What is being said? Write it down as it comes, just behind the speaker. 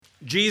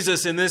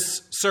Jesus in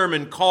this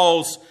sermon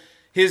calls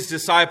his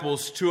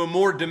disciples to a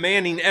more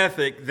demanding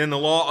ethic than the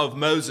law of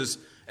Moses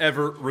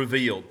ever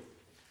revealed.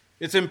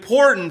 It's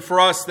important for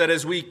us that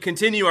as we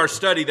continue our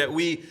study that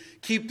we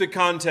keep the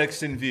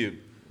context in view.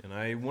 And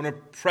I want to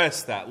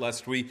press that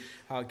lest we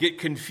get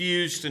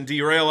confused and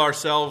derail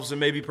ourselves and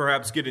maybe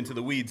perhaps get into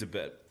the weeds a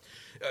bit.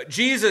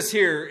 Jesus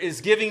here is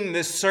giving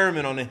this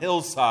sermon on a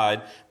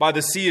hillside by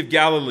the Sea of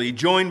Galilee,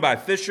 joined by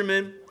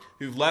fishermen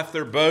who've left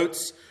their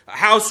boats,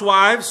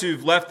 housewives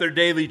who've left their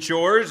daily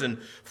chores,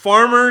 and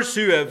farmers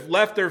who have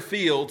left their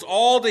fields,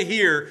 all to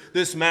hear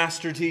this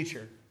master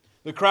teacher.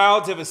 The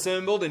crowds have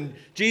assembled, and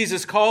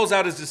Jesus calls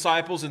out his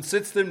disciples and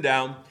sits them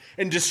down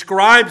and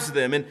describes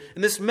them. And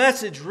this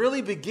message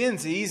really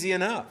begins easy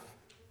enough.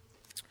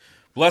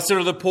 Blessed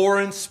are the poor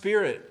in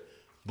spirit.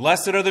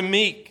 Blessed are the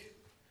meek.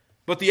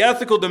 But the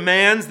ethical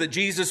demands that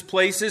Jesus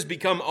places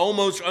become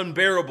almost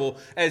unbearable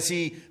as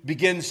he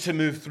begins to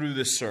move through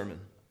this sermon.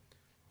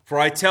 For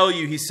I tell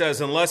you, he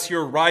says, unless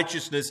your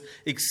righteousness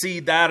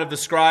exceed that of the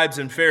scribes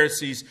and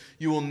Pharisees,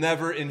 you will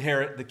never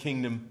inherit the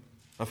kingdom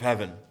of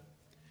heaven.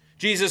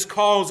 Jesus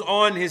calls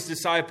on his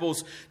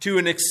disciples to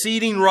an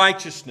exceeding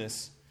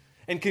righteousness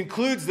and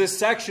concludes this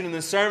section in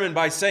the sermon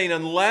by saying,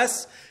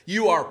 unless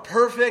you are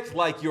perfect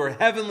like your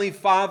heavenly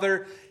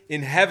Father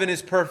in heaven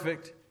is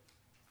perfect,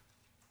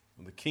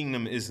 the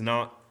kingdom is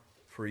not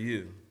for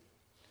you.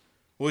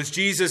 Well, as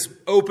Jesus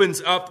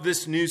opens up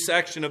this new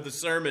section of the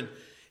sermon,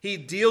 he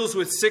deals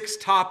with 6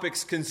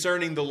 topics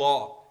concerning the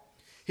law.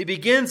 He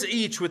begins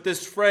each with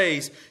this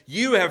phrase,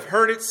 you have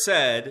heard it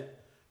said,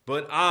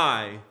 but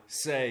I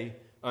say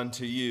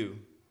unto you.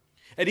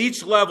 At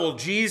each level,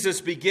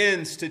 Jesus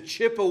begins to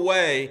chip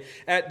away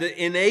at the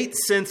innate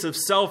sense of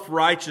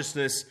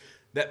self-righteousness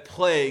that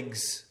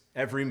plagues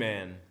every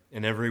man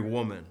and every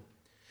woman.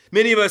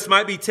 Many of us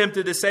might be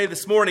tempted to say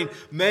this morning,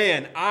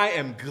 man, I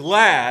am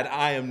glad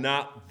I am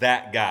not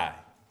that guy.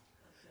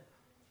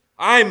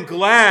 I'm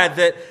glad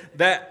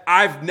that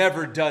I've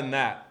never done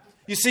that.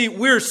 You see,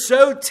 we're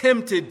so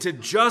tempted to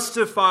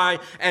justify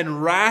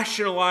and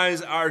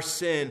rationalize our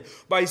sin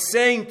by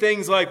saying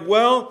things like,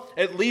 well,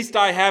 at least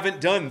I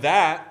haven't done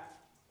that,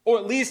 or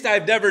at least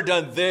I've never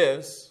done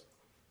this.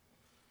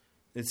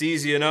 It's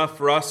easy enough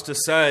for us to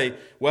say,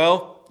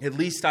 well, at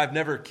least I've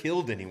never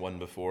killed anyone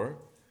before.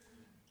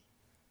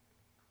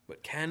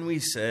 But can we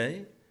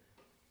say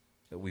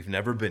that we've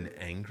never been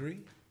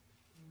angry?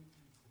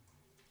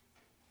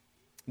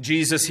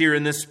 Jesus here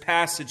in this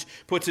passage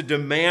puts a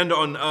demand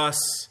on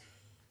us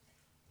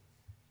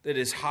that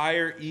is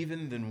higher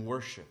even than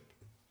worship.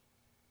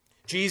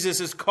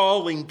 Jesus is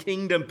calling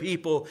kingdom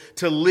people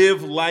to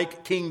live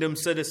like kingdom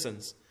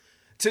citizens,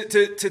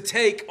 to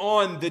take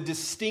on the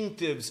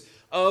distinctives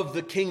of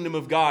the kingdom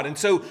of God. And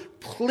so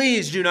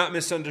please do not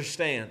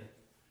misunderstand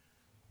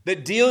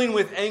that dealing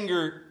with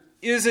anger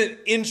isn't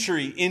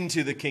entry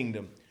into the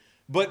kingdom,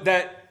 but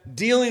that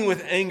dealing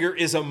with anger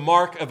is a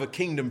mark of a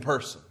kingdom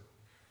person.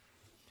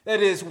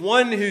 That is,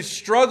 one who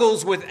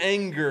struggles with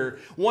anger,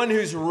 one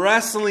who's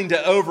wrestling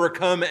to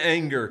overcome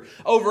anger,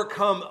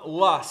 overcome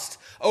lust,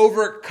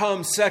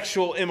 overcome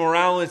sexual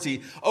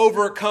immorality,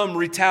 overcome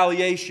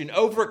retaliation,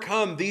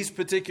 overcome these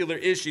particular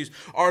issues,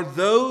 are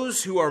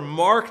those who are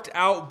marked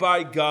out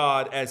by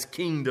God as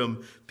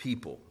kingdom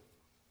people.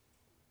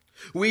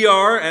 We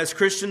are, as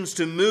Christians,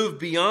 to move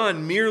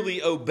beyond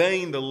merely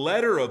obeying the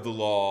letter of the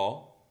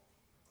law,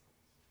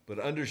 but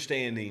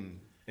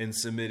understanding and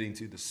submitting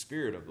to the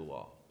spirit of the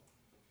law.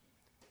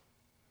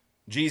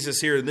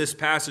 Jesus here in this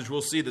passage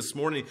we'll see this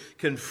morning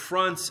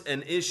confronts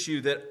an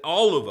issue that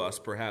all of us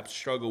perhaps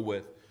struggle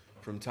with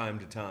from time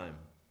to time,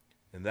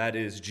 and that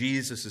is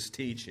Jesus'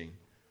 teaching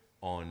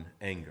on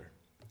anger.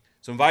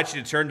 So I invite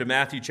you to turn to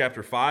Matthew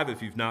chapter 5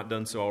 if you've not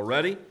done so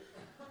already.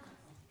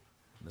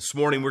 This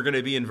morning we're going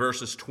to be in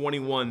verses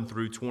 21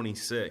 through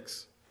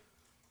 26.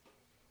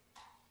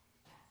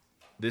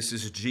 This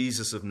is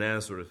Jesus of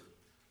Nazareth.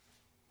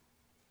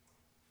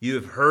 You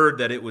have heard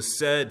that it was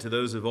said to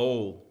those of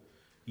old,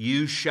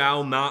 you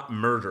shall not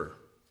murder,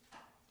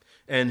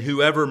 and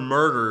whoever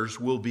murders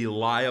will be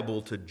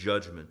liable to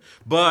judgment.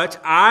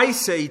 But I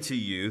say to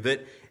you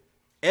that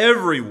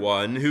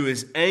everyone who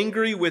is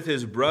angry with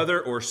his brother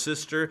or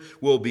sister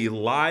will be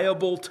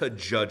liable to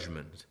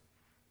judgment.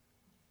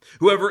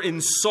 Whoever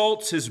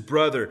insults his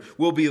brother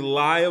will be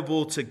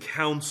liable to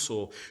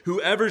counsel.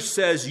 Whoever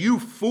says, you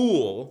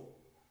fool,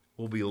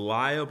 will be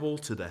liable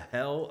to the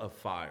hell of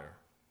fire.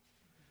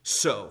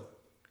 So,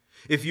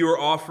 if you are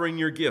offering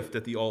your gift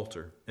at the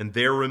altar, and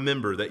there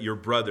remember that your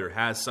brother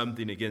has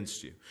something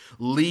against you,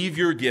 leave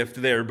your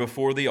gift there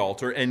before the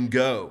altar and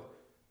go.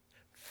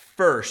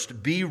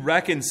 First, be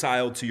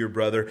reconciled to your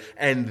brother,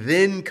 and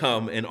then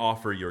come and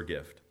offer your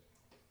gift.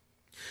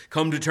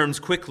 Come to terms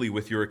quickly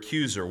with your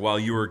accuser while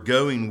you are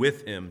going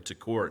with him to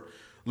court,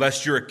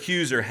 lest your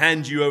accuser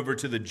hand you over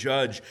to the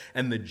judge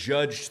and the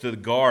judge to the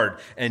guard,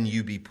 and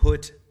you be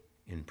put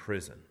in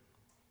prison.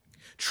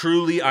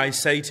 Truly I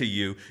say to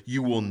you,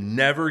 you will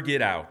never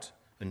get out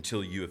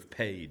until you have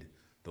paid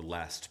the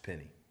last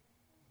penny.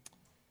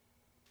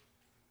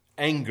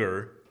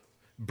 Anger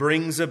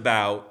brings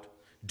about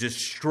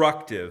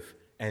destructive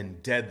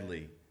and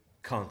deadly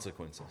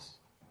consequences.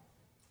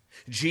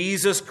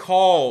 Jesus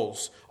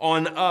calls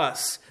on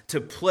us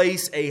to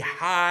place a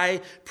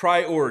high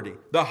priority,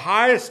 the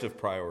highest of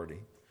priority,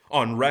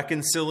 on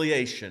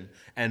reconciliation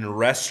and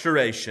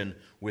restoration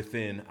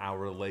within our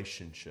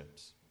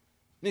relationships.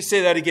 Let me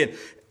say that again.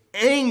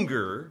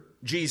 Anger,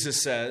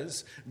 Jesus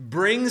says,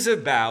 brings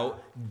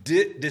about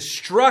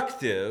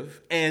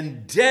destructive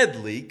and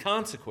deadly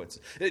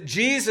consequences.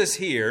 Jesus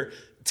here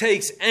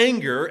takes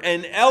anger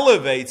and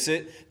elevates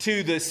it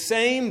to the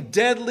same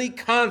deadly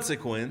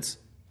consequence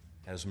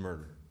as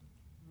murder.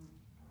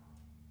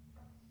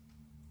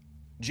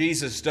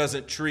 Jesus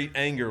doesn't treat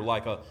anger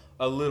like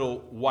a little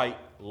white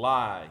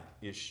lie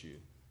issue,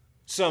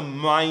 some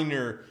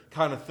minor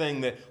kind of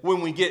thing that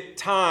when we get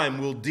time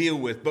we'll deal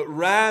with. But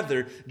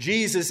rather,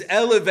 Jesus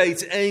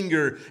elevates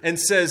anger and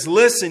says,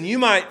 listen, you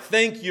might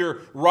think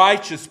you're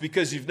righteous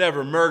because you've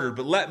never murdered,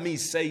 but let me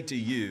say to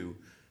you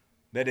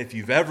that if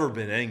you've ever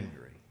been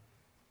angry,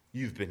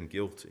 you've been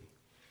guilty.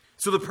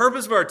 So the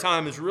purpose of our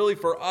time is really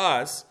for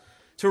us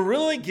to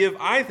really give,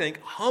 I think,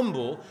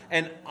 humble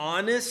and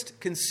honest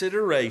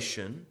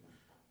consideration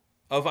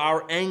of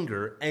our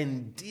anger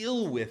and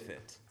deal with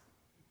it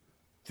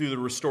through the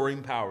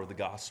restoring power of the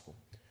gospel.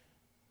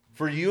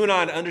 For you and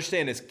I to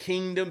understand, as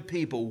kingdom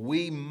people,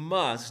 we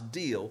must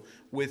deal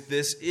with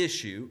this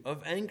issue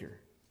of anger.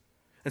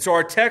 And so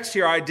our text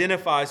here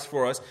identifies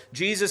for us,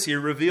 Jesus here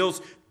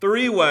reveals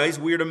 3 ways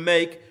we are to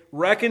make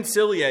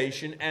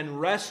reconciliation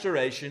and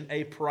restoration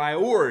a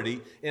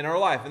priority in our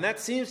life. And that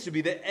seems to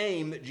be the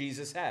aim that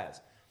Jesus has.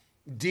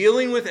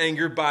 Dealing with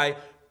anger by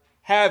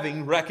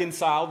having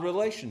reconciled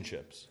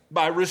relationships,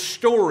 by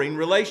restoring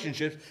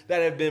relationships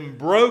that have been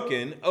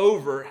broken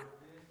over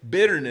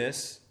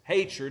bitterness,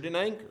 hatred, and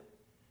anger.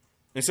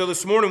 And so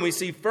this morning we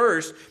see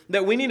first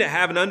that we need to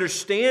have an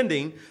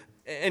understanding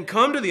and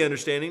come to the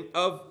understanding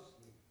of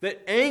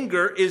that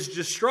anger is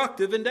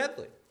destructive and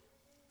deadly.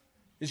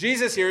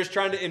 Jesus here is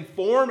trying to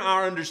inform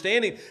our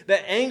understanding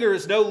that anger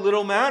is no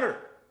little matter.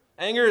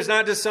 Anger is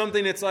not just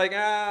something that's like,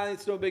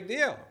 it's no big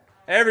deal.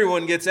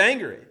 Everyone gets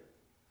angry.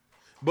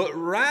 But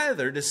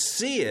rather to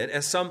see it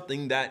as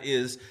something that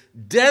is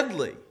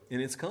deadly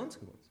in its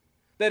consequence.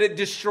 That it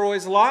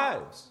destroys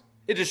lives.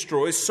 It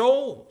destroys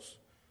souls.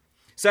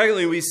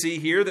 Secondly, we see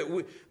here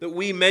that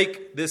we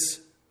make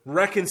this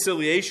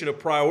reconciliation a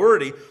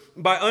priority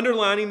by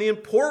underlining the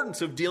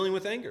importance of dealing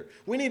with anger.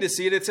 We need to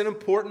see it. It's an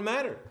important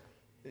matter.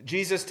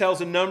 Jesus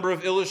uses a number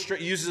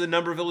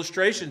of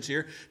illustrations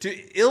here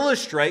to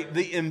illustrate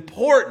the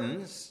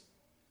importance,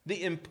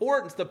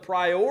 the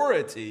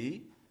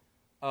priority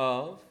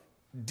of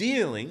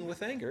dealing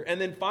with anger. And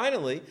then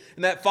finally,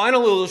 in that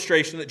final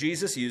illustration that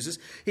Jesus uses,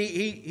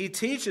 he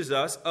teaches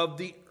us of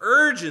the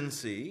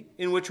urgency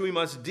in which we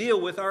must deal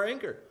with our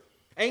anger.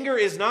 Anger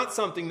is not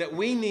something that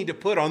we need to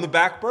put on the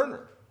back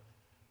burner.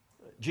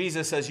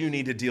 Jesus says you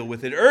need to deal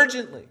with it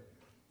urgently,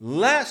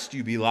 lest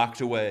you be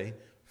locked away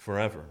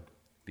forever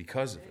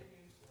because of it.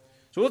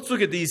 So let's look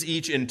at these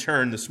each in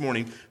turn this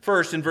morning.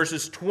 First, in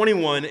verses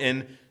 21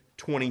 and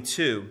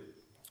 22,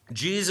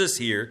 Jesus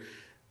here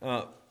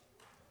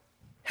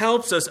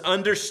helps us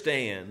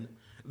understand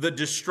the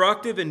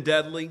destructive and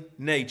deadly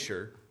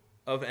nature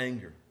of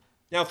anger.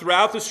 Now,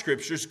 throughout the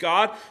Scriptures,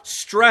 God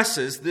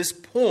stresses this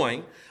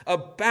point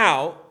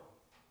about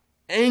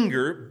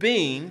anger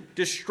being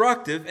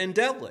destructive and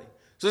deadly.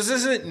 So this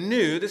isn't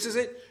new. This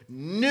isn't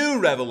new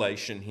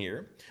revelation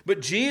here.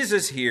 But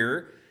Jesus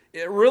here,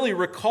 it really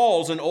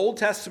recalls an Old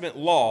Testament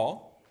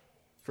law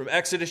from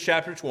Exodus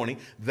chapter 20,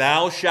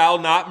 thou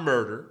shalt not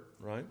murder,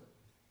 right?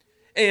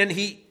 And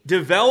he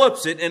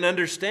develops it and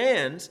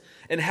understands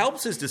and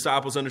helps his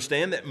disciples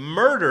understand that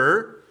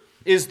murder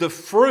is the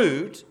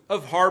fruit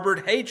of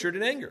harbored hatred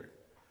and anger.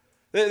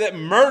 That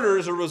murder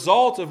is a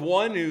result of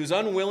one who's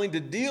unwilling to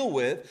deal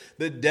with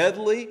the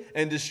deadly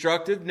and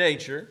destructive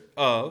nature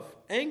of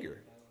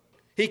anger.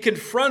 He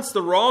confronts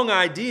the wrong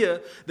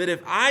idea that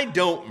if I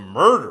don't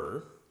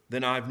murder,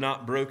 then I've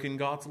not broken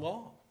God's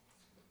law.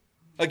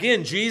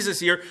 Again,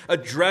 Jesus here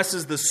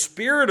addresses the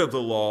spirit of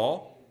the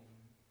law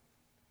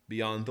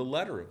beyond the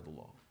letter of the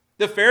law.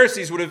 The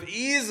Pharisees would have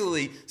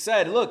easily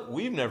said, look,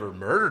 we've never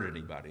murdered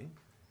anybody.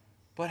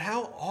 But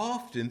how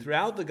often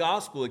throughout the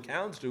gospel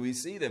accounts do we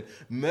see them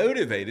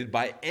motivated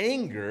by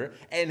anger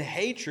and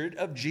hatred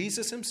of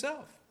Jesus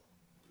himself?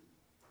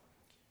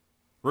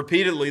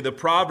 Repeatedly, the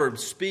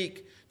Proverbs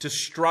speak to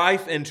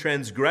strife and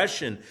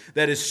transgression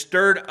that is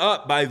stirred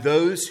up by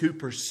those who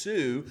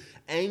pursue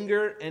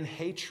anger and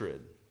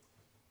hatred.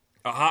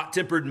 A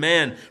hot-tempered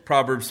man,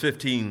 Proverbs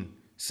 15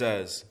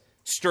 says,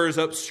 stirs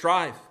up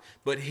strife,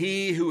 but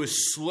he who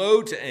is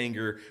slow to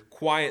anger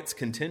quiets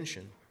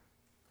contention.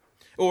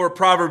 Or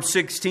Proverbs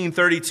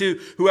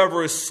 16:32,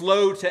 whoever is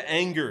slow to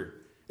anger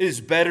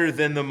is better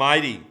than the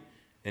mighty,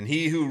 and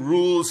he who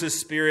rules his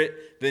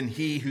spirit than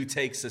he who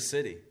takes a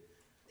city.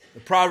 The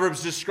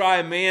Proverbs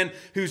describe a man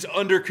who's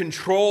under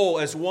control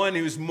as one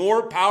who's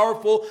more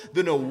powerful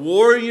than a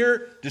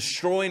warrior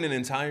destroying an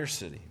entire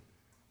city.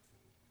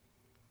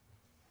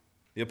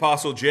 The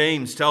Apostle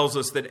James tells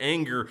us that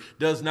anger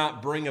does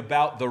not bring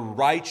about the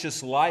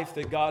righteous life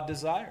that God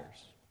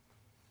desires.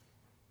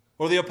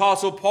 Or the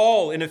Apostle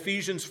Paul in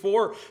Ephesians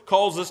 4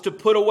 calls us to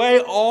put away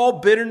all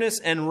bitterness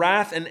and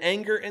wrath and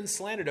anger and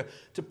slander.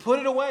 To put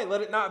it away,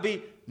 let it not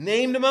be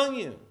named among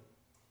you.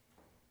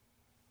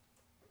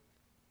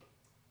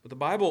 But the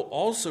Bible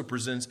also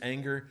presents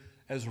anger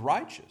as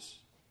righteous.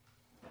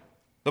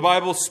 The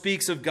Bible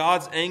speaks of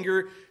God's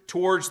anger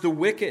towards the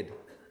wicked,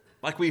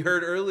 like we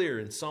heard earlier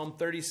in Psalm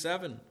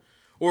 37.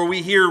 Or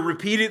we hear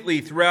repeatedly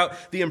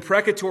throughout the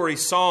imprecatory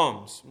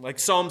Psalms, like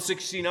Psalm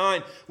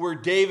 69, where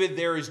David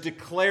there is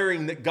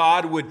declaring that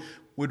God would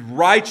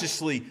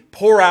righteously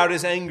pour out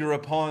his anger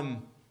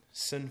upon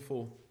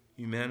sinful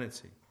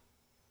humanity.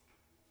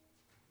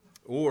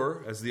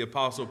 Or, as the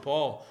Apostle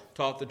Paul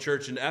taught the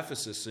church in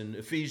Ephesus in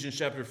Ephesians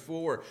chapter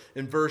 4,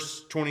 in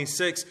verse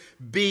 26,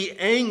 be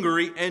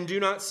angry and do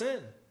not sin.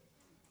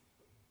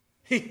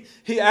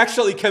 He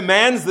actually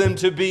commands them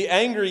to be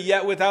angry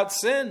yet without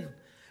sin.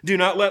 Do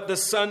not let the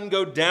sun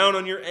go down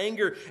on your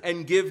anger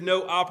and give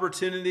no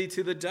opportunity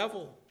to the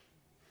devil.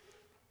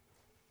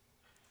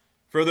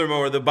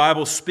 Furthermore, the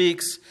Bible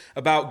speaks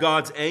about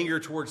God's anger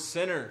towards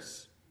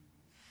sinners.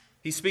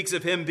 He speaks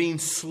of him being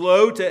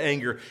slow to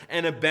anger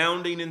and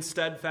abounding in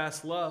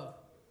steadfast love.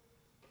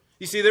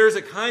 You see, there is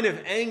a kind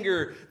of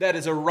anger that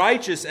is a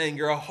righteous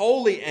anger, a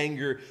holy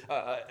anger,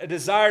 a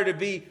desire to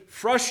be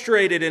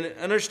frustrated and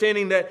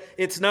understanding that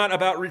it's not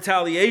about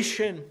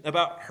retaliation,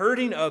 about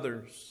hurting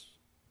others,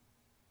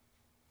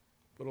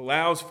 but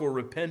allows for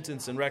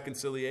repentance and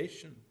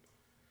reconciliation.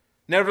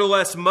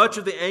 Nevertheless, much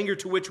of the anger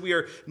to which we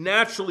are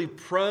naturally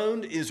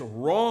prone is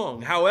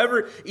wrong.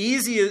 However,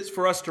 easy it is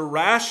for us to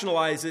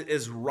rationalize it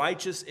as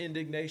righteous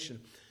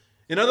indignation.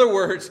 In other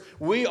words,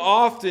 we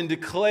often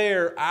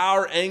declare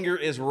our anger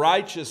as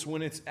righteous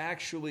when it's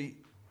actually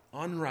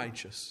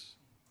unrighteous.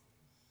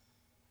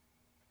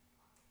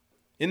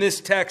 In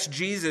this text,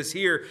 Jesus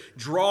here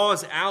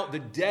draws out the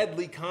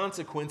deadly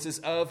consequences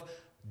of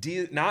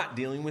not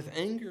dealing with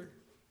anger.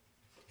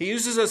 He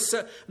uses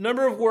a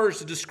number of words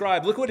to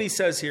describe. Look what he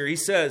says here. He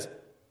says,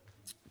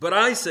 but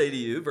I say to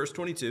you, verse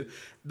 22,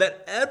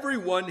 that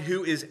everyone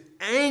who is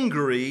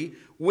angry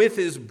with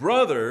his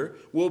brother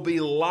will be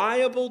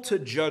liable to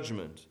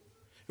judgment.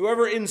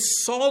 Whoever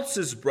insults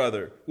his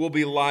brother will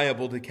be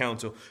liable to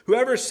counsel.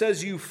 Whoever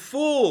says you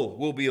fool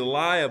will be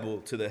liable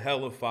to the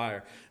hell of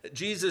fire.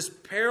 Jesus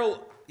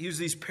used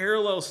these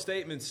parallel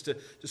statements to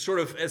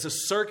sort of as a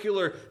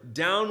circular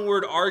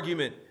downward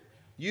argument.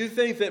 You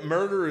think that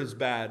murder is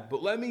bad,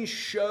 but let me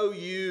show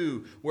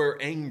you where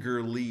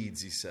anger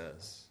leads, he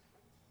says.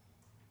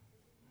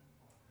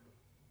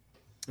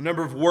 A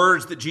number of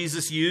words that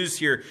Jesus used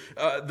here.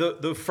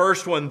 The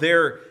first one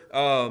there,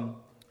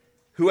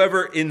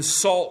 whoever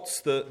insults,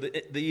 the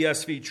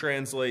ESV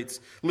translates,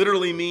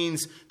 literally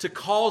means to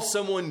call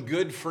someone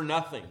good for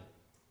nothing.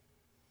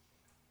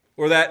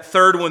 Or that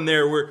third one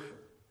there where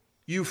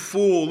you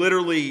fool,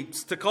 literally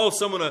to call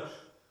someone an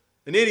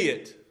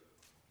idiot,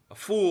 a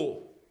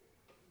fool.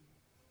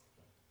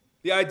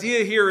 The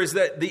idea here is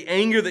that the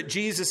anger that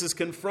Jesus is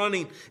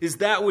confronting is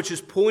that which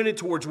is pointed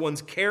towards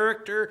one's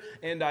character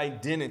and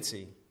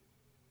identity.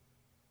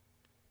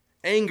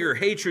 Anger,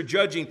 hatred,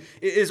 judging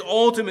is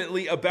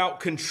ultimately about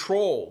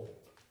control.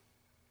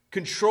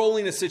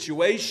 Controlling a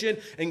situation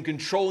and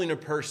controlling a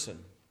person.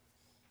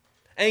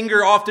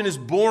 Anger often is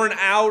born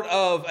out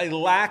of a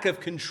lack of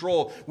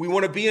control. We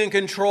want to be in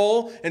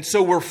control, and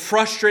so we're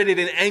frustrated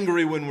and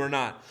angry when we're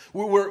not.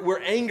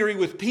 We're angry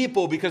with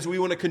people because we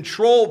want to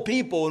control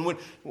people.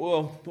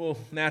 And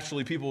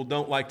naturally people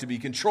don't like to be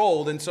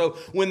controlled. And so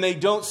when they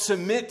don't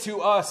submit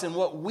to us and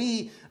what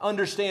we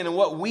understand and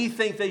what we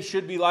think they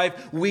should be like,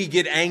 we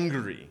get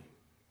angry.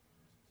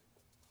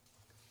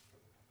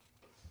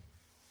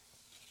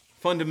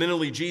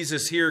 Fundamentally,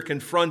 Jesus here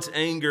confronts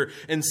anger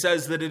and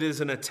says that it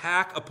is an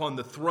attack upon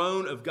the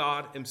throne of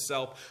God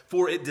himself,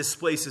 for it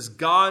displaces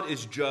God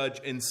as judge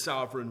and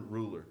sovereign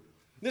ruler.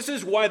 This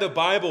is why the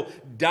Bible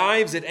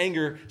dives at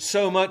anger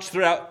so much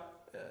throughout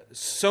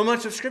so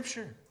much of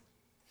Scripture.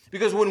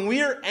 Because when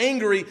we are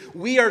angry,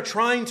 we are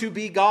trying to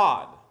be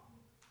God.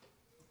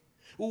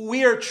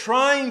 We are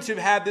trying to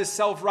have this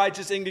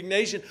self-righteous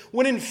indignation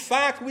when in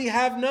fact we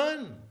have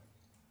none.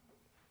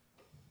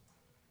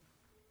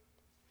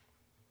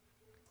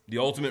 The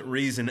ultimate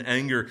reason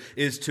anger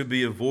is to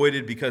be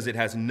avoided because it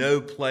has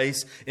no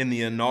place in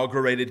the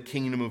inaugurated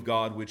kingdom of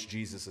God which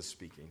Jesus is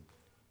speaking.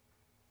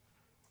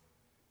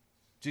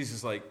 Jesus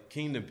is like,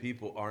 kingdom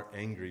people aren't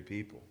angry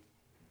people.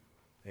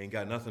 They ain't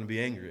got nothing to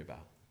be angry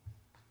about.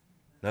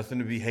 Nothing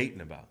to be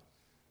hating about.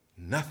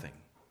 Nothing.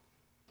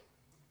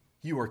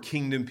 You are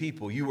kingdom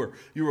people. You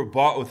were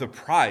bought with a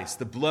price,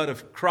 the blood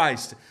of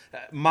Christ.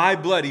 My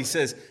blood, he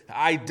says,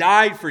 I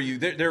died for you.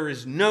 There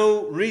is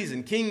no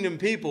reason. Kingdom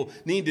people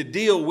need to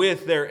deal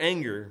with their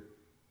anger.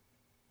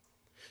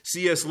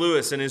 C.S.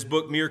 Lewis in his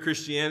book Mere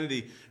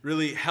Christianity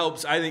really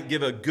helps, I think,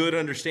 give a good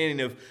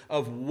understanding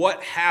of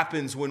what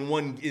happens when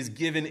one is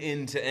given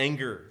in to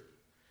anger.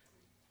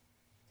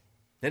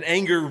 And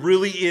anger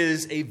really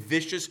is a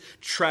vicious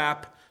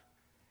trap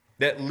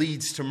that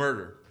leads to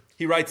murder.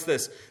 He writes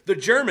this: "The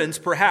Germans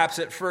perhaps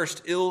at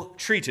first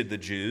ill-treated the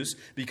Jews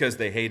because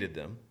they hated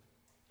them.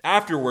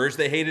 Afterwards,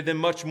 they hated them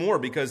much more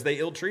because they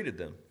ill-treated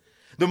them.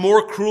 The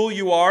more cruel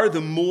you are,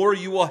 the more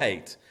you will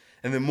hate.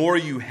 And the more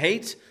you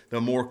hate,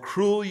 the more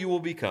cruel you will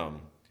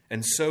become.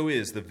 And so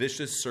is the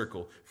vicious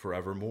circle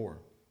forevermore.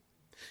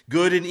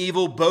 Good and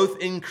evil both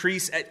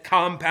increase at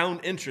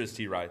compound interest,"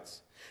 he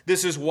writes.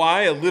 "This is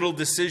why a little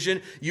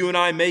decision you and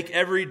I make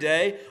every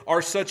day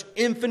are such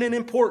infinite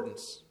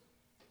importance.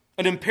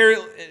 An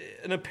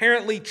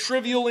apparently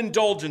trivial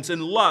indulgence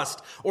in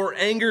lust or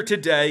anger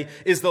today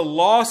is the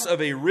loss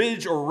of a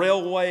ridge or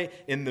railway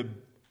in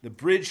the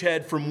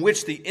bridgehead from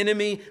which the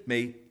enemy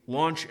may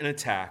launch an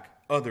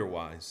attack,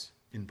 otherwise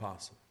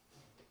impossible."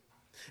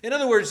 In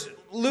other words,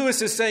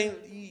 Lewis is saying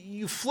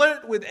you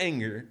flirt with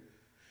anger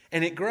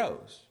and it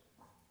grows.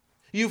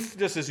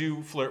 Just as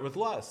you flirt with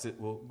lust, it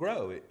will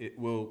grow. It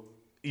will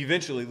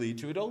eventually lead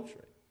to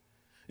adultery.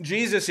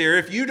 Jesus here,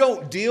 if you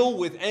don't deal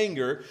with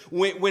anger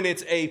when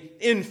it's an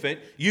infant,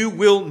 you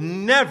will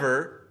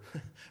never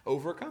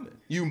overcome it.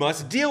 You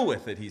must deal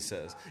with it, he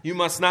says. You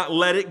must not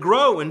let it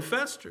grow and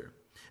fester.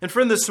 And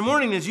friend, this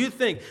morning, as you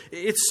think,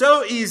 it's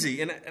so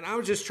easy, and I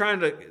was just trying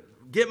to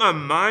get my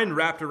mind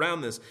wrapped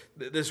around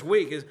this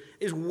week,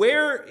 is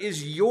where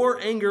is your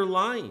anger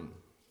lying?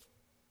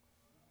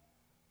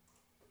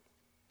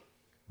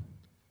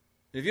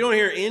 If you don't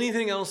hear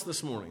anything else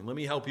this morning, let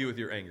me help you with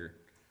your anger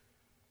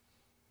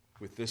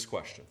with this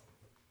question.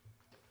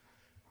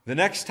 The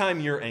next time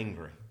you're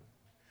angry,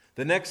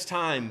 the next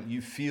time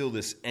you feel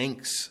this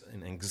angst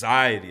and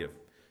anxiety of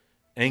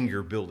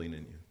anger building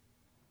in you,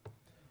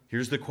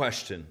 here's the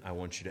question I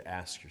want you to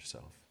ask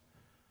yourself.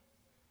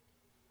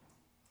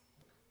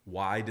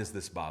 Why does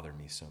this bother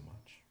me so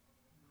much?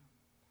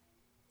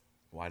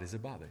 Why does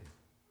it bother you?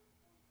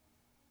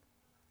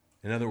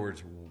 In other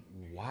words,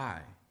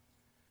 why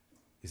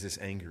is this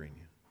angering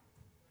you?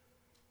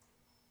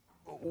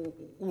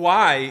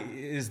 Why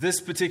is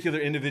this particular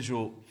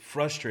individual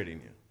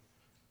frustrating you?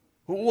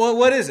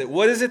 What is it?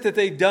 What is it that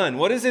they've done?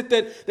 What is it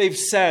that they've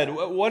said?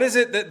 What is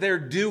it that they're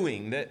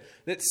doing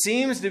that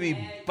seems to be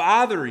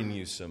bothering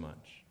you so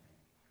much?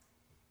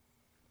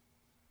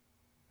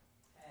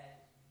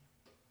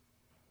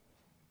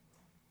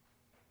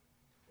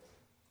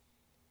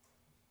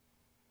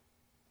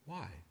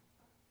 Why?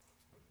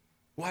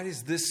 Why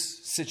does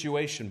this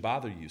situation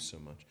bother you so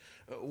much?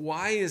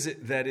 Why is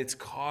it that it's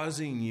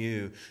causing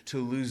you to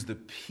lose the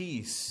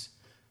peace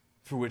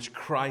for which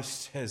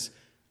Christ has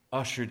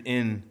ushered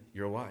in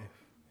your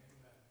life?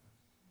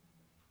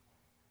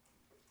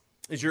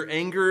 Is your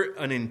anger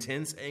an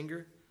intense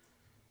anger?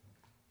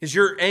 Is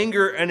your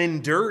anger an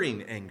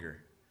enduring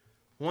anger?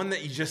 One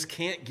that you just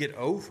can't get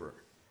over?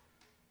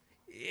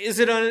 Is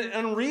it an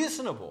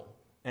unreasonable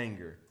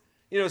anger?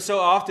 You know, so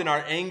often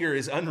our anger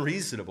is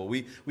unreasonable.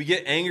 We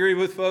get angry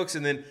with folks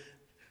and then,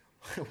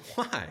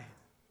 why?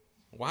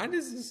 Why?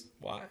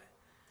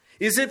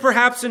 Is it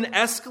perhaps an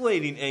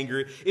escalating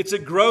anger? It's a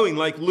growing,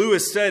 like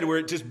Lewis said, where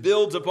it just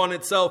builds upon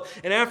itself.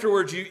 And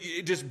afterwards,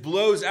 it just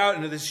blows out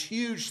into this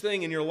huge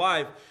thing in your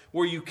life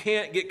where you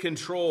can't get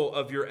control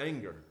of your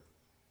anger.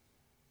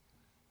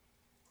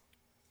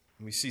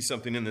 We see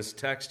something in this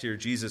text here.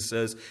 Jesus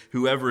says,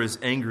 whoever is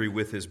angry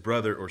with his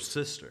brother or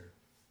sister.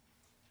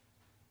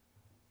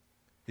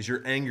 Is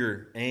your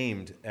anger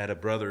aimed at a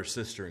brother or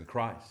sister in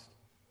Christ?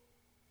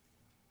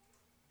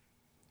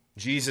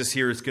 Jesus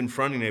here is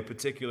confronting a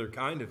particular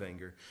kind of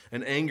anger,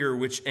 an anger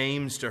which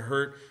aims to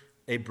hurt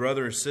a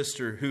brother or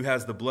sister who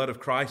has the blood of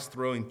Christ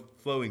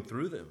flowing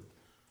through them.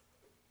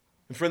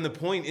 And friend, the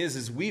point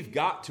is we've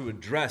got to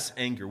address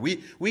anger.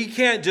 We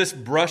can't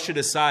just brush it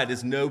aside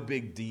as no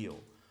big deal.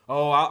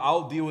 Oh,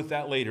 I'll deal with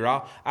that later.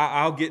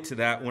 I'll get to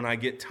that when I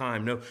get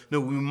time. No, we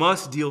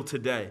must deal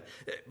today.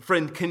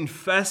 Friend,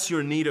 confess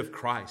your need of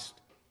Christ.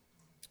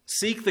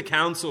 Seek the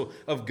counsel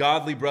of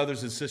godly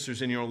brothers and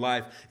sisters in your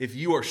life if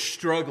you are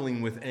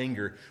struggling with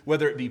anger,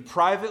 whether it be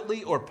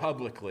privately or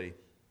publicly.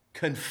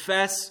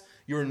 Confess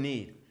your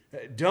need.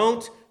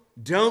 Don't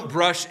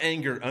brush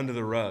anger under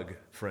the rug,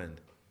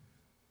 friend.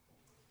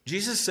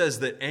 Jesus says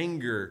that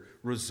anger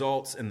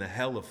results in the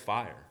hell of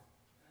fire.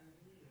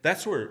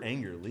 That's where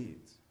anger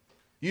leads.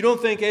 You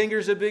don't think anger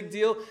is a big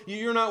deal?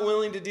 You're not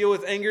willing to deal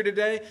with anger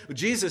today? Well,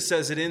 Jesus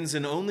says it ends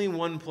in only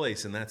one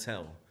place, and that's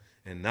hell,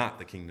 and not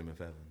the kingdom of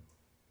heaven.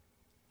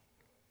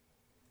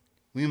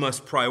 We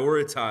must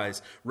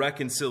prioritize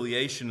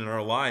reconciliation in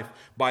our life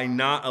by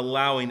not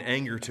allowing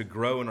anger to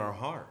grow in our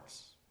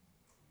hearts.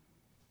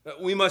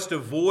 We must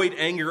avoid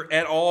anger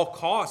at all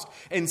costs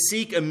and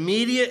seek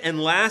immediate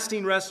and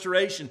lasting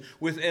restoration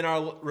within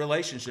our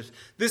relationships.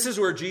 This is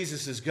where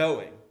Jesus is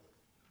going.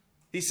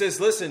 He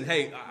says, listen,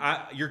 hey,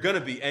 you're going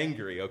to be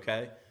angry,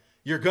 okay?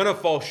 You're going to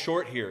fall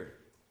short here,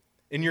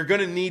 and you're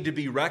going to need to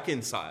be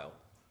reconciled.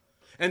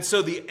 And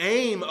so the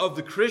aim of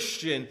the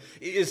Christian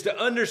is to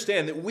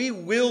understand that we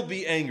will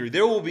be angry.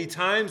 There will be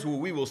times where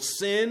we will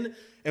sin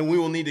and we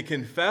will need to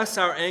confess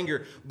our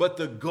anger. But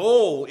the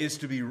goal is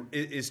to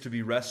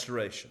be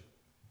restoration.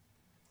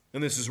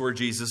 And this is where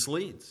Jesus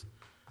leads.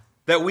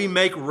 that we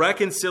make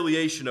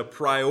reconciliation a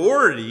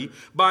priority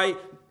by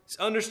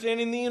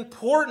understanding the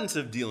importance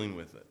of dealing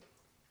with it.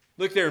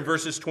 Look there in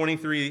verses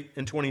 23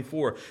 and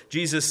 24.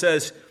 Jesus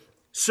says,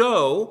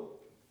 so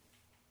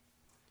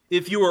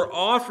if you are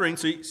offering,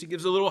 so he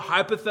gives a little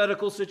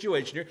hypothetical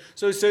situation here.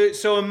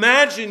 So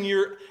imagine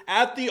you're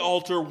at the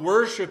altar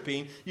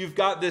worshiping. You've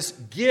got this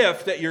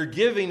gift that you're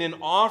giving and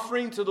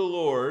offering to the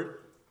Lord.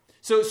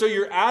 So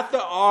you're at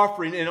the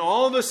offering, and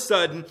all of a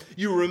sudden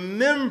you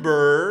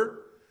remember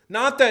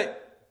not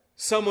that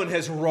someone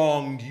has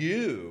wronged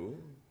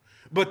you,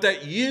 but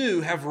that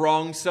you have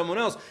wronged someone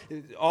else.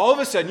 All of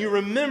a sudden you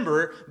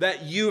remember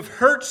that you've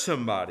hurt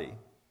somebody.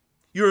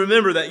 You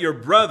remember that your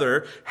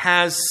brother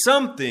has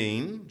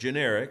something,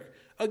 generic,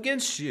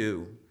 against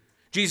you.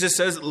 Jesus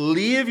says,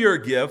 leave your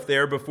gift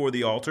there before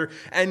the altar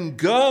and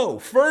go.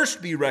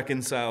 First be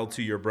reconciled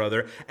to your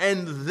brother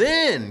and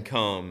then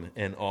come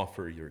and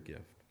offer your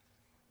gift.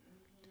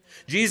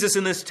 Jesus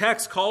in this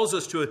text calls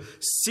us to a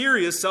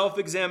serious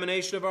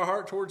self-examination of our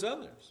heart towards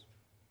others.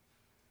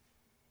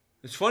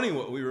 It's funny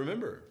what we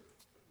remember.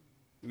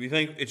 We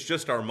think it's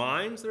just our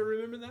minds that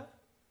remember that.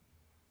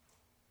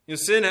 You know,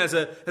 sin has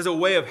a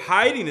way of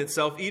hiding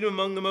itself even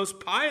among the most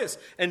pious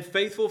and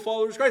faithful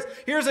followers of Christ.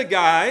 Here's a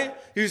guy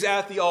who's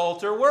at the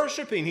altar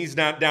worshiping. He's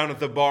not down at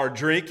the bar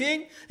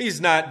drinking. He's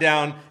not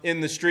down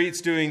in the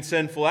streets doing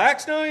sinful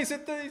acts. No, he's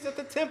at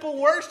the temple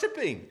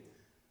worshiping.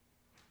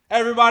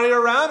 Everybody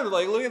around him is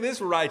like, look at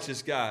this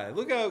righteous guy.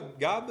 Look how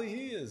godly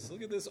he is.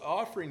 Look at this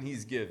offering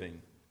he's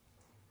giving.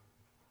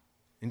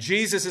 And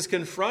Jesus is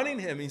confronting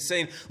him. He's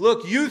saying,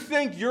 look, you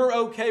think you're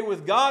okay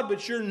with God,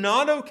 but you're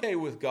not okay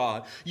with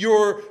God.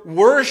 Your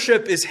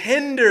worship is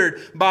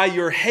hindered by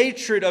your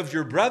hatred of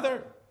your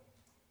brother.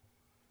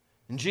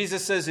 And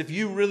Jesus says, if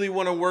you really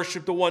want to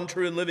worship the one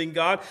true and living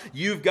God,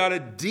 you've got to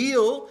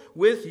deal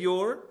with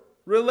your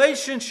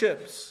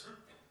relationships.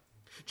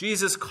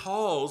 Jesus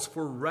calls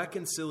for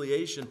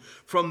reconciliation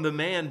from the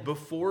man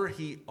before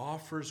he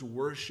offers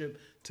worship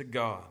to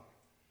God.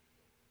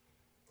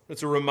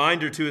 It's a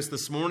reminder to us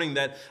this morning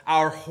that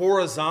our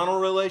horizontal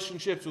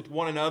relationships with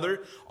one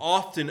another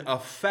often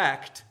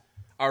affect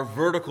our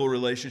vertical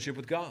relationship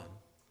with God.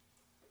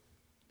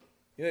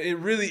 It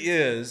really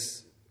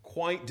is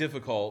quite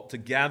difficult to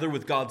gather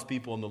with God's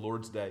people on the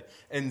Lord's Day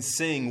and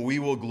sing "We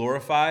Will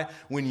Glorify"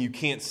 when you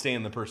can't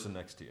stand the person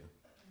next to you.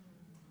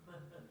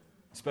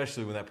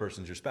 Especially when that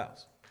person's your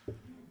spouse.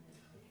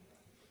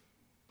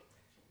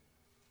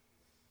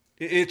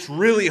 It's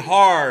really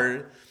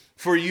hard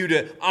for you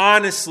to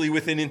honestly,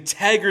 with an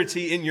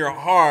integrity in your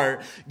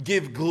heart,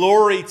 give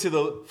glory to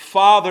the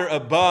Father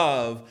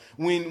above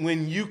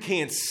when you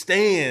can't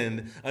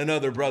stand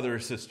another brother or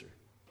sister.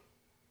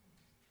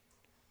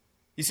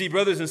 You see,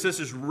 brothers and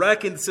sisters,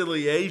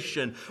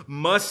 reconciliation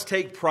must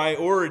take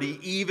priority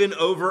even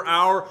over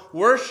our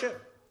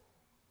worship.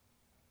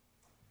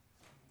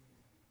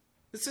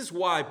 This is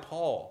why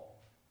Paul,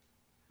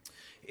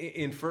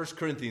 in 1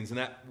 Corinthians, in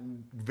that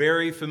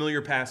very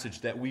familiar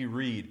passage that we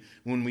read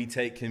when we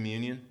take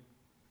communion,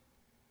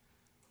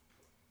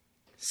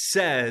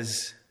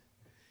 says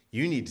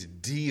you need to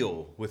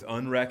deal with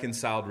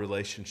unreconciled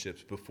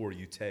relationships before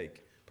you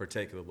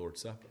partake of the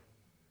Lord's Supper.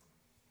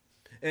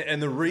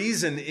 And the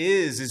reason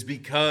is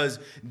because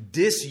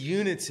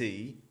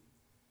disunity,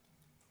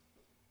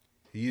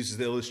 he uses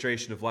the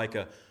illustration of like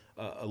a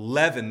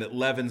leaven that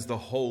leavens the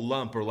whole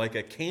lump, or like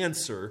a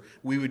cancer,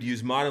 we would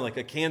use modern, like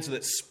a cancer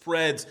that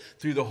spreads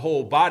through the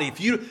whole body. If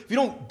you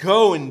don't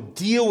go and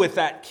deal with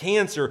that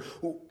cancer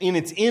in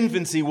its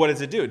infancy, what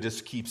does it do? It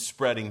just keeps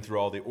spreading through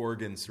all the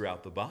organs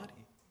throughout the body.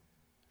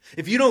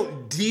 If you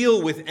don't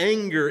deal with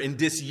anger and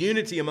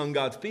disunity among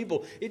God's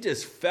people, it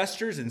just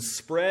festers and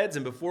spreads,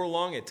 and before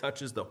long it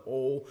touches the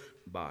whole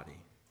body.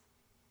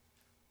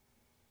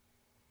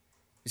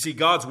 You see,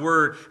 God's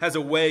Word has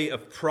a way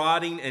of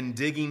prodding and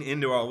digging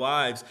into our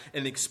lives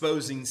and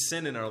exposing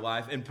sin in our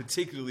life, and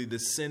particularly the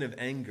sin of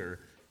anger,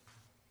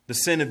 the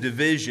sin of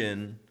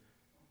division,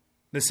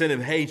 the sin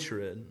of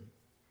hatred.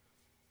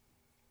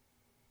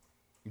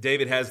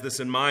 David has this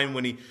in mind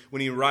when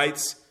he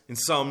writes in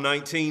Psalm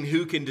 19,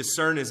 "Who can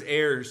discern his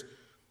errors?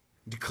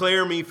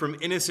 Declare me from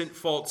innocent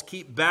faults.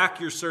 Keep back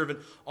your servant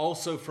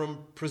also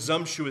from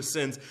presumptuous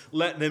sins.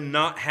 Let them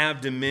not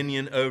have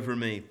dominion over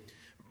me."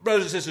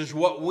 Brothers and sisters,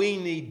 what we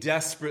need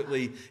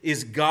desperately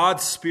is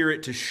God's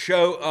Spirit to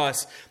show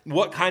us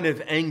what kind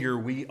of anger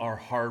we are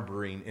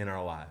harboring in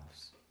our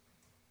lives.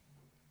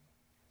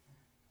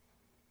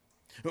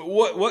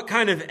 What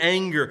kind of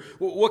anger,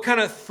 what kind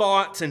of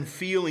thoughts and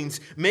feelings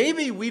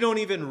maybe we don't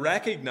even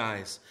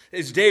recognize.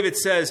 As David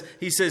says,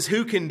 he says,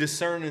 "Who can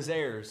discern his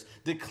errors?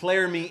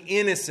 Declare me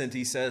innocent,"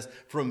 he says,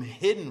 "from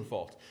hidden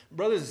faults."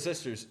 Brothers and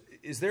sisters,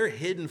 is there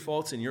hidden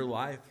faults in your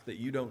life that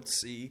you don't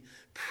see?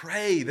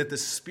 Pray that the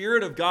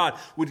Spirit of God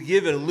would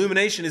give an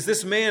illumination. As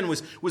this man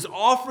was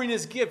offering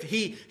his gift,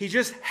 he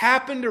just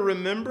happened to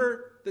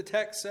remember, the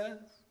text says.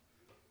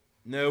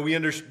 No, we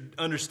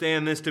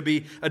understand this to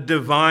be a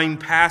divine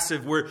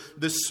passive where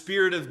the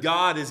Spirit of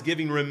God is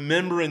giving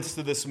remembrance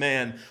to this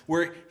man,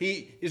 where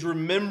he is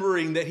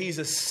remembering that he's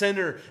a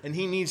sinner and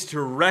he needs to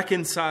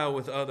reconcile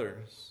with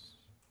others.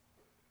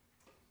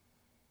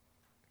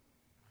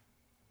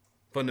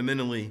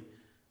 Fundamentally,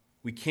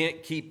 we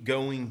can't keep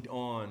going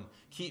on,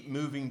 keep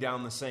moving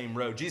down the same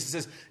road. Jesus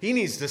says he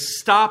needs to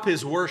stop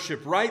his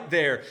worship right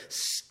there.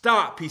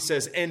 Stop, he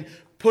says, and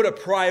put a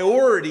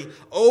priority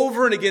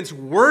over and against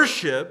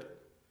worship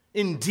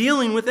in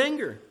dealing with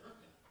anger.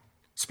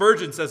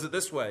 Spurgeon says it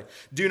this way: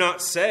 do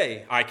not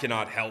say, I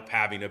cannot help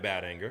having a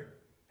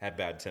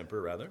bad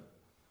temper, rather.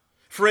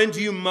 Friend,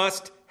 you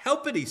must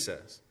help it, he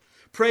says.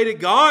 Pray to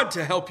God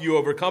to help you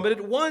overcome it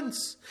at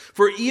once.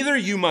 For either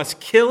you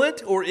must kill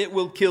it or it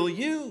will kill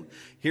you.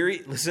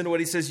 Listen to what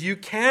he says. You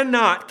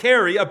cannot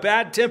carry a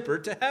bad temper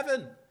to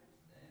heaven.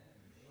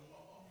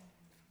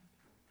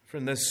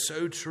 Friend, that's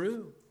so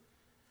true.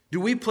 Do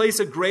we place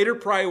a greater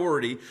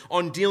priority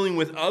on dealing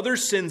with other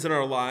sins in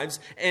our lives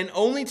and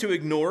only to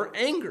ignore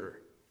anger?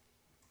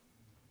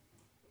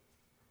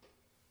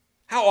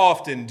 How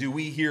often do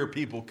we hear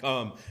people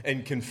come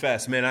and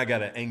confess, man, I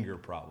got an anger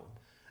problem?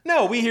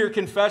 No, we hear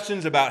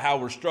confessions about how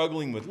we're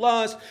struggling with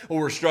lust,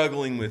 or we're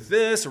struggling with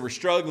this, or we're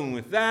struggling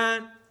with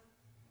that.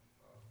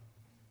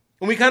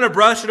 And we kind of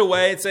brush it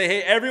away and say,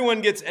 hey,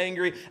 everyone gets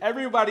angry.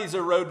 Everybody's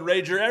a road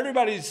rager.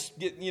 Everybody's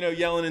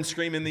yelling and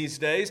screaming these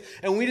days.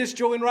 And we just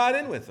join right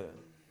in with it.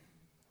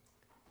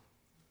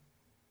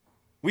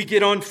 We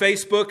get on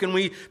Facebook and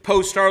we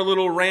post our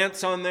little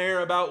rants on there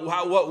about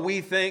what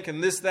we think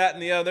and this, that,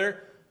 and the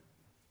other.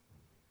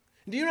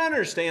 Do you not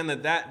understand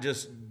that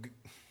just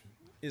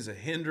is a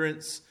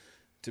hindrance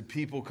to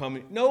people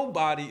coming?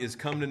 Nobody is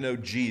come to know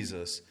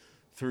Jesus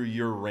through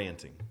your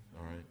ranting,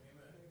 all right?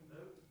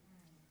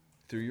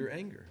 Through your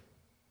anger.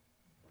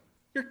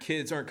 Your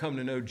kids aren't come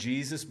to know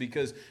Jesus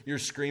because you're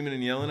screaming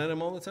and yelling at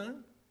them all the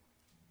time.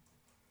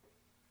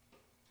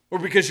 Or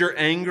because you're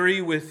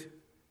angry with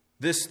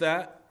this,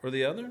 that, or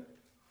the other.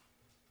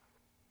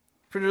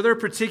 Are there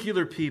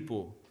particular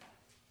people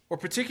or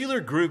particular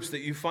groups that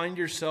you find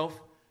yourself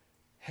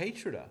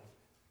hatred of?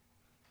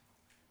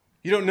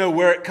 You don't know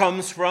where it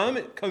comes from.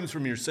 It comes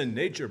from your sin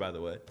nature, by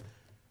the way.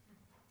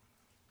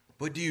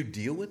 But do you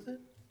deal with it?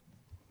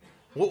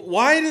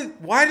 Why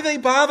do they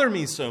bother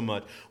me so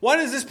much? Why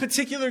does this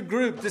particular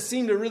group just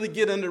seem to really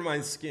get under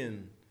my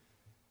skin?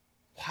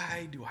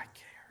 Why do I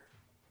care?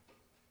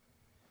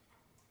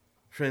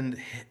 Friend,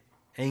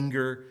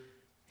 anger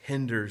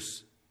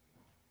hinders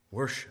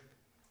worship.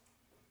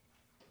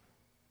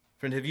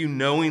 Friend, have you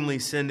knowingly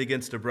sinned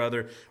against a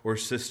brother or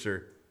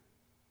sister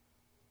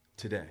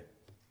today?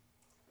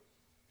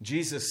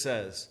 Jesus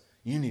says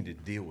you need to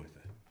deal with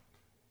it.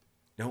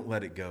 Don't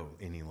let it go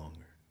any longer.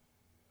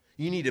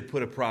 You need to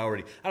put a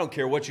priority. I don't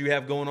care what you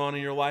have going on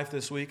in your life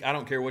this week. I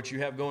don't care what you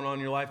have going on in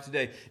your life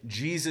today.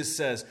 Jesus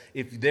says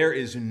if there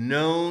is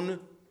known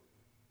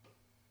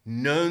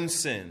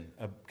sin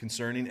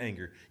concerning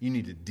anger, you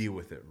need to deal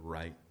with it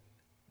right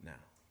now.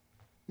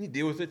 You need to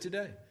deal with it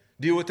today.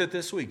 Deal with it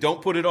this week.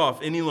 Don't put it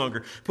off any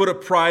longer. Put a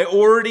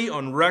priority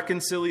on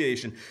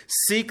reconciliation.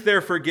 Seek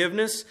their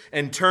forgiveness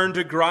and turn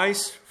to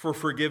Christ for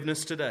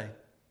forgiveness today.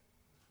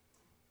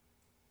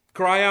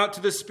 Cry out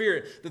to the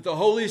Spirit that the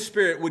Holy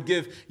Spirit would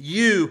give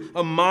you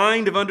a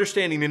mind of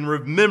understanding and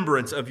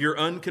remembrance of your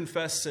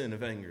unconfessed sin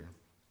of anger.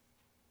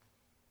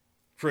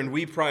 Friend,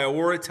 we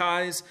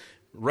prioritize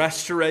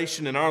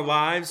restoration in our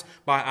lives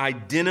by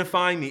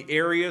identifying the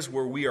areas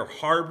where we are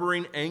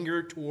harboring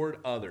anger toward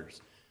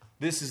others.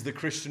 This is the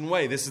Christian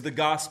way. This is the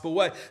gospel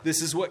way.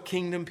 This is what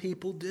kingdom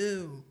people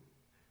do.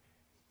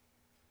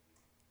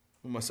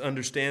 We must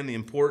understand the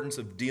importance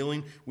of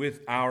dealing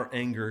with our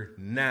anger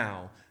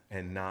now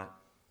and not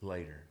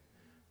later.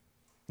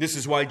 This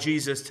is why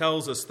Jesus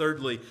tells us,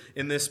 thirdly,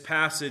 in this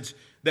passage,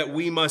 that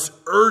we must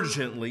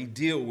urgently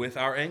deal with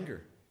our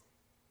anger.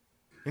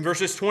 In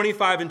verses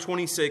 25 and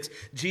 26,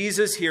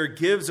 Jesus here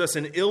gives us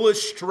an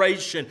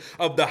illustration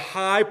of the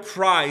high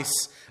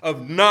price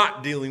of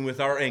not dealing with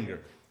our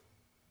anger.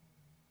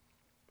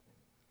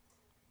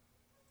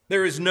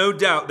 There is no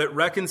doubt that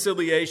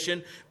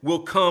reconciliation will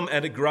come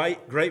at a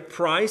great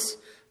price,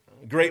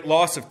 great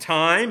loss of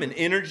time and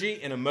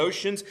energy and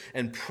emotions,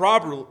 and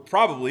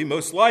probably,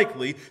 most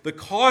likely, the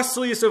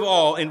costliest of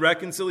all in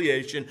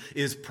reconciliation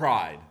is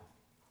pride.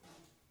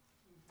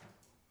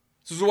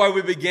 This is why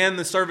we began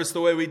the service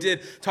the way we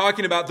did,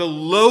 talking about the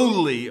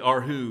lowly are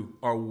who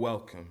are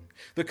welcome.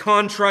 The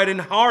contrite in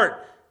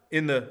heart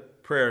in the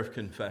prayer of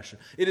confession.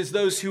 It is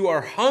those who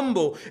are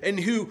humble and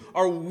who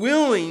are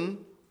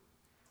willing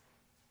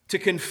to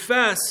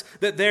confess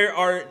that they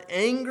are an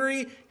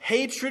angry,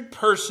 hatred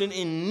person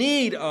in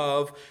need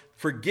of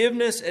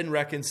forgiveness and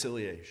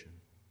reconciliation.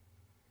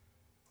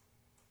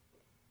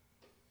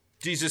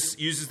 Jesus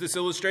uses this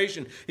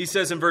illustration. He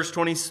says in verse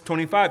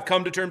 25,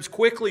 come to terms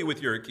quickly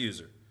with your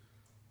accuser.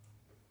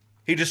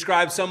 He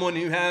describes someone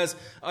who has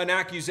an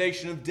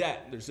accusation of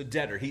debt. There's a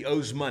debtor. He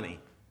owes money.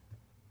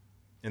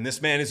 And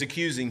this man is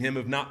accusing him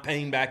of not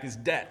paying back his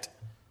debt.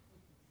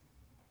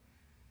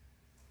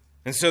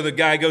 And so the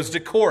guy goes to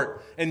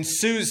court and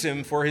sues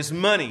him for his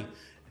money.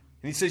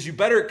 And he says, you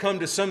better come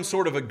to some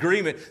sort of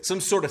agreement, some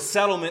sort of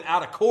settlement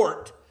out of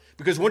court.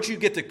 Because once you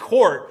get to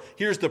court,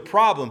 here's the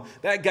problem.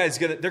 They're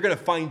going to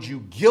find you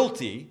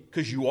guilty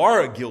because you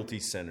are a guilty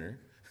sinner.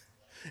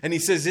 And he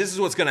says, this is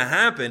what's going to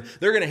happen.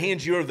 They're going to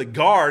hand you over to the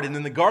guard, and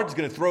then the guard's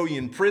going to throw you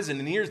in prison.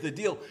 And here's the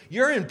deal.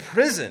 You're in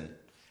prison.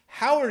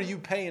 How are you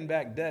paying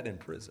back debt in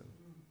prison?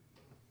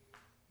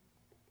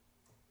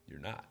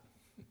 You're not.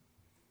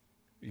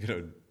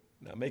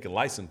 Not making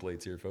license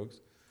plates here, folks.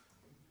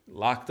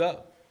 Locked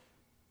up.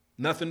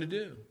 Nothing to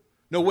do.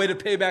 No way to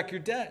pay back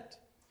your debt.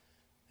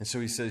 And so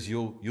he says,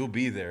 you'll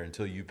be there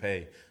until you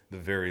pay the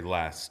very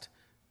last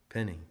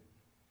penny.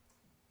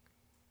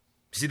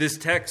 See, this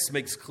text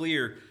makes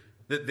clear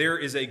that there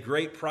is a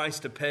great price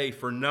to pay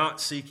for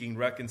not seeking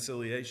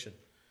reconciliation.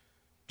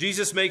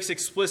 Jesus makes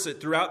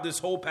explicit throughout this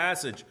whole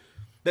passage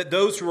that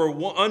those who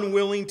are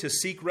unwilling to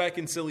seek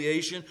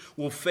reconciliation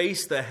will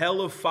face the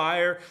hell of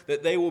fire,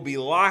 that they will be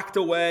locked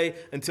away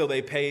until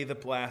they pay the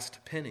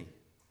last penny.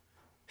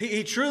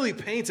 He truly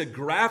paints a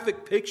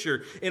graphic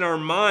picture in our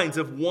minds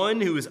of one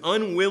who is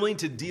unwilling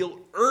to deal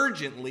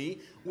urgently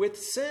with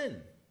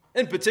sin,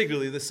 and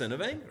particularly the sin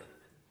of anger,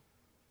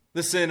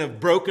 the sin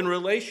of broken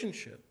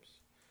relationships.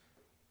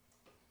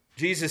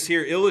 Jesus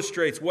here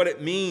illustrates what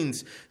it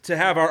means to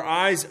have our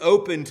eyes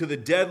open to the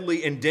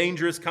deadly and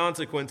dangerous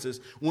consequences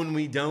when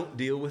we don't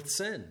deal with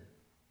sin.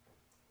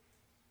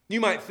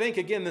 You might think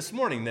again this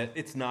morning that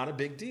it's not a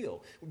big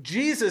deal.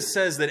 Jesus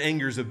says that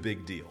anger is a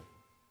big deal.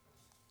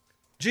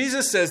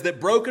 Jesus says that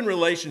broken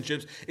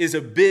relationships is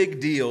a big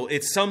deal.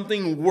 It's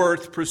something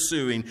worth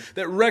pursuing,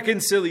 that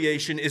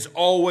reconciliation is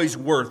always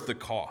worth the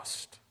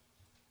cost.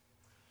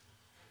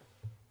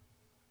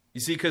 You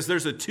see, because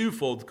there's a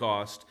twofold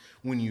cost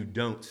when you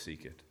don't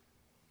seek it.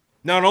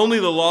 Not only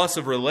the loss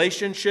of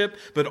relationship,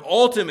 but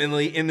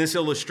ultimately, in this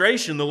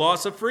illustration, the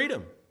loss of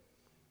freedom.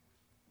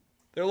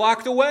 They're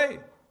locked away.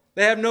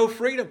 They have no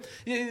freedom.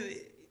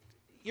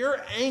 Your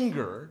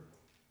anger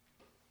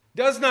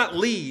does not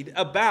lead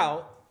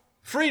about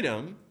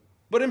freedom,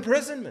 but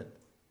imprisonment.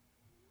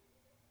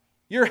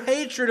 Your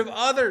hatred of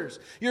others,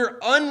 your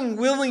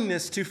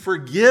unwillingness to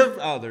forgive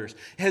others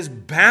has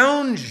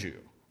bound you,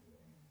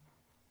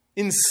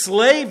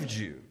 enslaved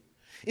you,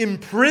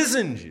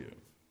 imprisoned you,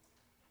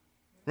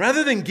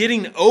 rather than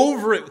getting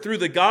over it through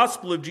the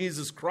gospel of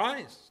Jesus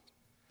Christ.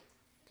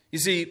 You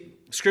see,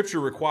 Scripture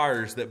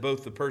requires that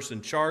both the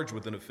person charged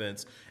with an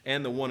offense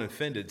and the one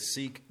offended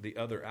seek the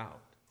other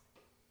out.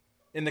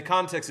 In the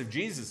context of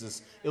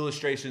Jesus'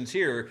 illustrations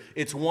here,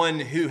 it's one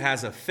who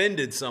has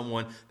offended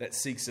someone that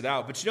seeks it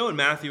out. But in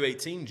Matthew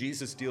 18,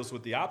 Jesus deals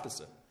with the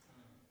opposite.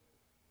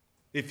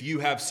 If you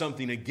have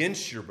something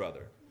against your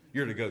brother,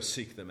 you're to go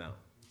seek them out.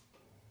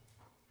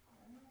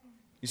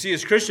 You see,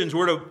 as Christians,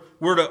 we're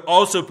to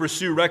also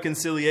pursue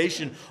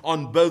reconciliation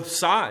on both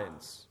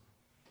sides.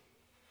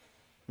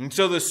 And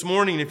so this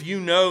morning, if you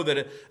know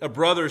that a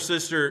brother or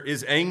sister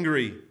is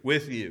angry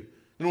with you,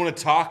 they don't want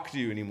to talk to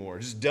you anymore,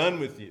 just done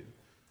with you,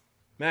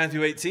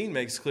 Matthew 18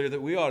 makes clear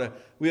that we ought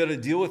to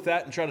deal with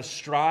that and try to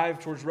strive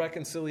towards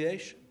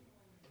reconciliation.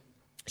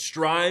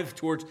 Strive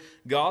towards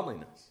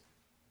godliness.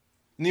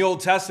 In the Old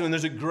Testament,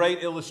 there's a great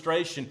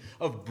illustration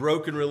of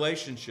broken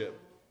relationship.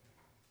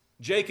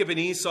 Jacob and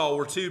Esau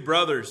were two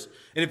brothers.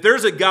 And if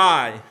there's a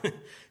guy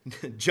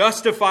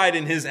justified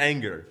in his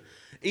anger,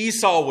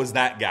 Esau was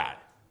that guy.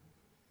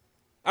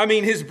 I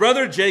mean, his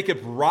brother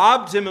Jacob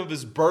robbed him of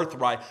his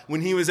birthright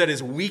when he was at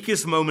his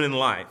weakest moment in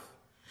life.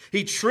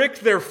 He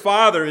tricked their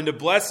father into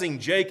blessing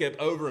Jacob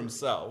over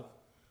himself.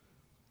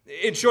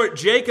 In short,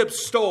 Jacob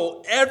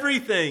stole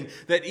everything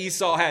that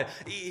Esau had.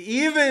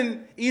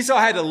 Even Esau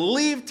had to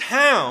leave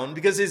town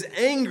because his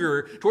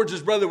anger towards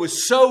his brother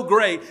was so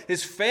great.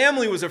 His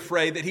family was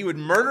afraid that he would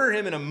murder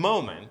him in a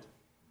moment.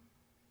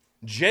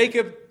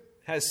 Jacob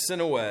has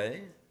sent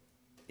away.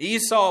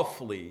 Esau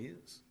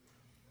flees.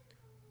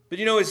 But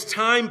as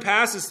time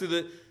passes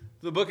through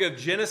the book of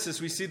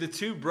Genesis, we see the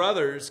two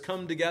brothers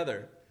come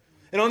together.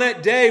 And on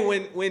that day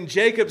when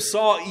Jacob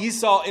saw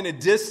Esau in a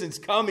distance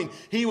coming,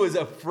 he was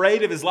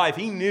afraid of his life.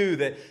 He knew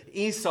that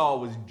Esau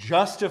was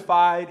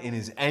justified in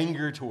his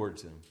anger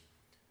towards him.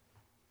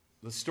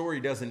 The story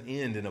doesn't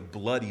end in a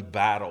bloody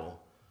battle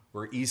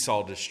where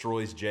Esau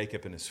destroys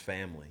Jacob and his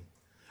family.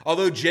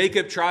 Although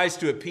Jacob tries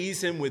to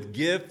appease him with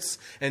gifts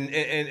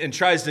and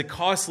tries to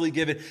costly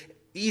give it,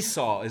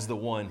 Esau is the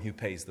one who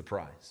pays the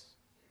price.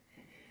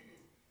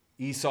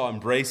 Esau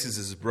embraces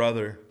his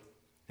brother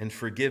and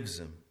forgives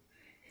him.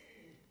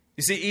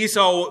 You see,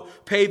 Esau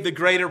paid the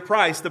greater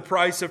price, the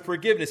price of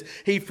forgiveness.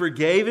 He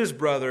forgave his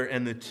brother,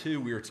 and the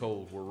two, we are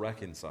told, were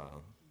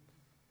reconciled.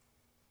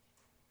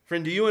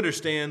 Friend, do you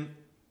understand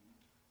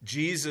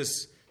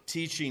Jesus'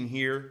 teaching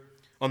here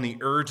on the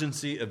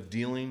urgency of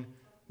dealing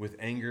with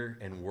anger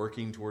and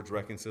working towards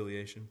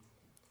reconciliation?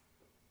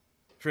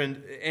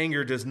 Friend,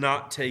 anger does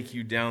not take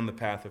you down the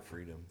path of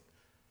freedom,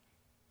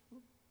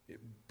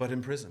 but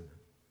imprisonment.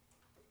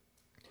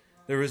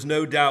 There is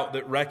no doubt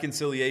that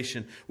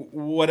reconciliation,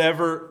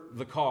 whatever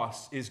the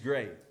cost, is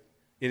great.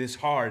 It is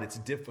hard. It's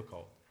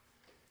difficult.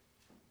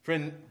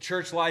 Friend,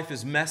 church life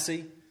is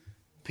messy.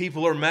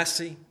 People are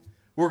messy.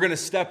 We're going to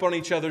step on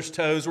each other's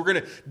toes. We're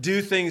going to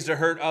do things to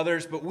hurt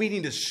others, but we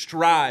need to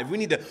strive. We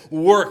need to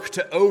work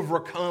to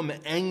overcome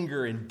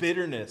anger and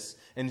bitterness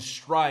and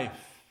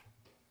strife.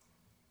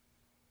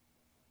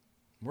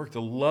 Work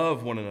to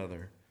love one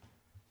another.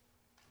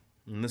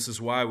 And this is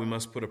why we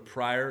must put a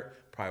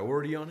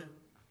priority on it,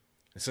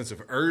 a sense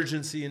of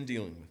urgency in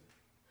dealing with it.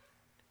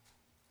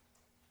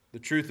 The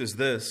truth is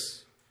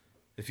this: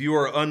 if you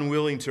are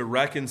unwilling to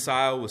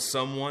reconcile with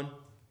someone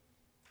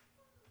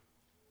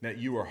that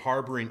you are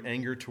harboring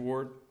anger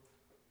toward,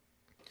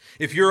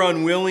 if you're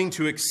unwilling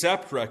to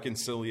accept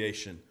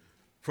reconciliation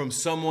from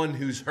someone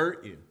who's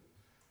hurt you,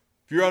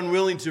 if you're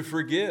unwilling to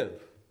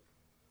forgive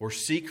or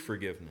seek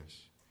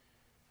forgiveness,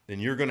 then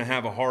you're going to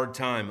have a hard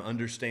time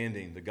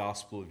understanding the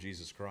gospel of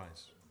Jesus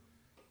Christ.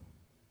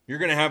 You're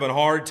going to have a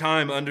hard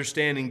time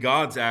understanding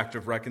God's act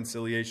of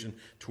reconciliation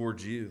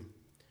towards you.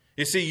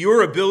 You see,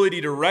 your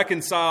ability to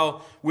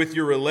reconcile with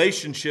your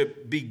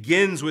relationship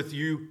begins with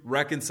you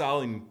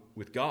reconciling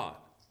with God.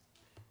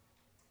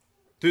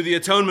 Through the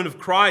atonement of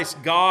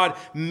Christ, God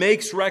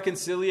makes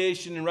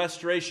reconciliation and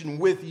restoration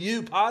with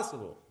you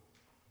possible.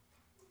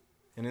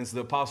 And as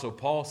the Apostle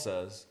Paul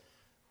says,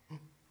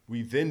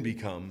 we then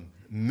become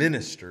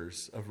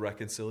ministers of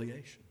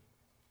reconciliation.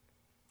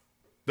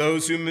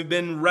 Those who have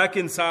been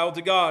reconciled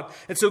to God.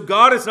 And so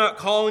God is not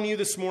calling you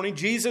this morning.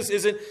 Jesus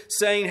isn't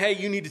saying, hey,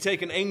 you need to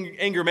take an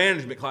anger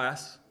management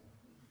class.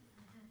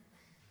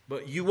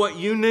 But what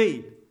you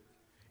need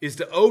is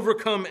to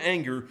overcome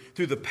anger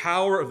through the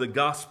power of the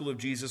gospel of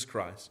Jesus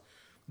Christ.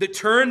 That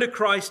turn to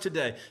Christ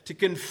today, to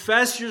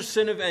confess your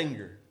sin of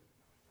anger,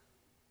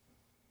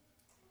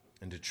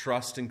 and to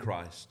trust in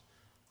Christ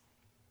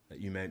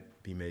that you may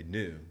be made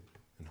new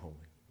and holy.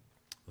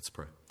 Let's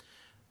pray.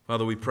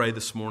 Father, we pray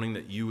this morning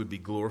that you would be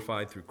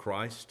glorified through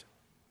Christ.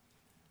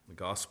 The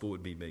gospel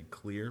would be made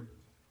clear.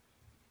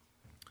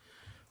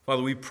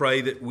 Father, we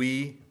pray that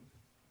we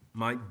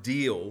might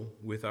deal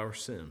with our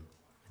sin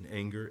and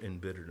anger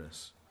and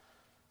bitterness.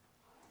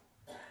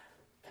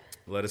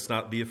 Let us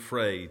not be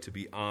afraid to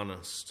be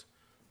honest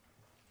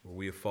where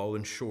we have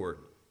fallen short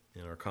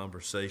in our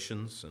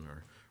conversations and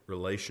our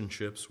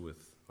relationships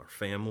with our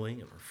family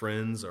and our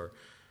friends, our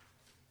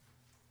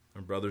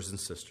brothers and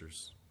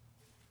sisters,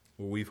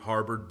 where we've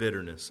harbored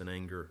bitterness and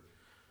anger.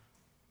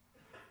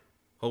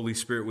 Holy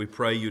Spirit, we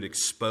pray you'd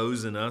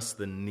expose in us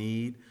the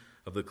need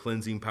of the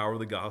cleansing power of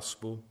the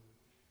gospel,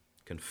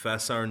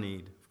 confess our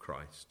need of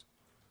Christ,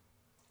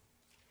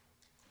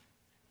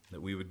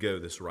 that we would go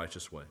this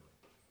righteous way.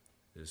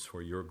 It is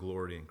for your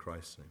glory in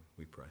Christ's name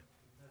we pray.